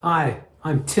Hi,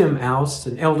 I'm Tim Oust,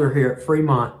 an elder here at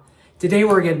Fremont. Today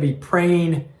we're going to be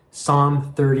praying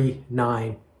Psalm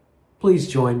 39. Please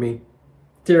join me.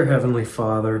 Dear Heavenly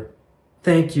Father,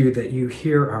 thank you that you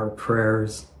hear our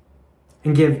prayers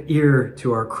and give ear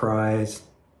to our cries.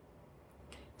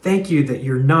 Thank you that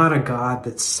you're not a God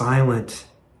that's silent,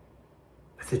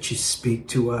 but that you speak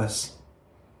to us.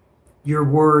 Your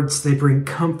words, they bring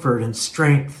comfort and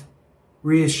strength,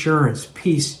 reassurance,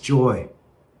 peace, joy,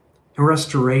 and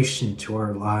restoration to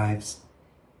our lives.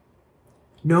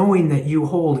 Knowing that you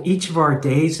hold each of our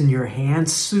days in your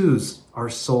hands soothes our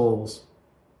souls.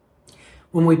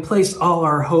 When we place all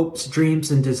our hopes, dreams,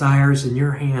 and desires in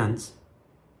your hands,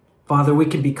 Father, we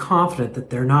can be confident that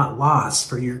they're not lost,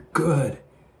 for you're good,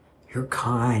 you're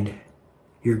kind,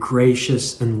 you're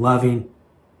gracious and loving,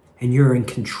 and you're in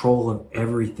control of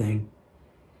everything.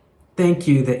 Thank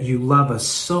you that you love us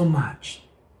so much,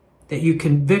 that you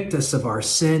convict us of our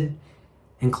sin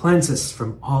and cleanse us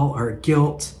from all our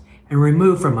guilt and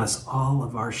remove from us all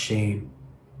of our shame.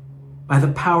 By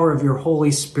the power of your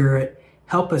Holy Spirit,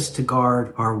 help us to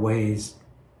guard our ways.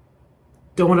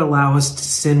 Don't allow us to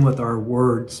sin with our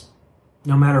words,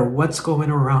 no matter what's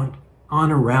going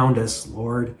on around us,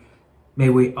 Lord. May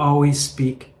we always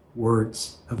speak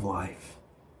words of life.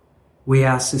 We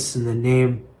ask this in the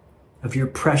name of your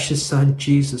precious Son,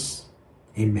 Jesus.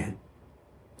 Amen.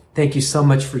 Thank you so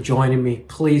much for joining me.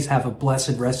 Please have a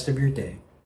blessed rest of your day.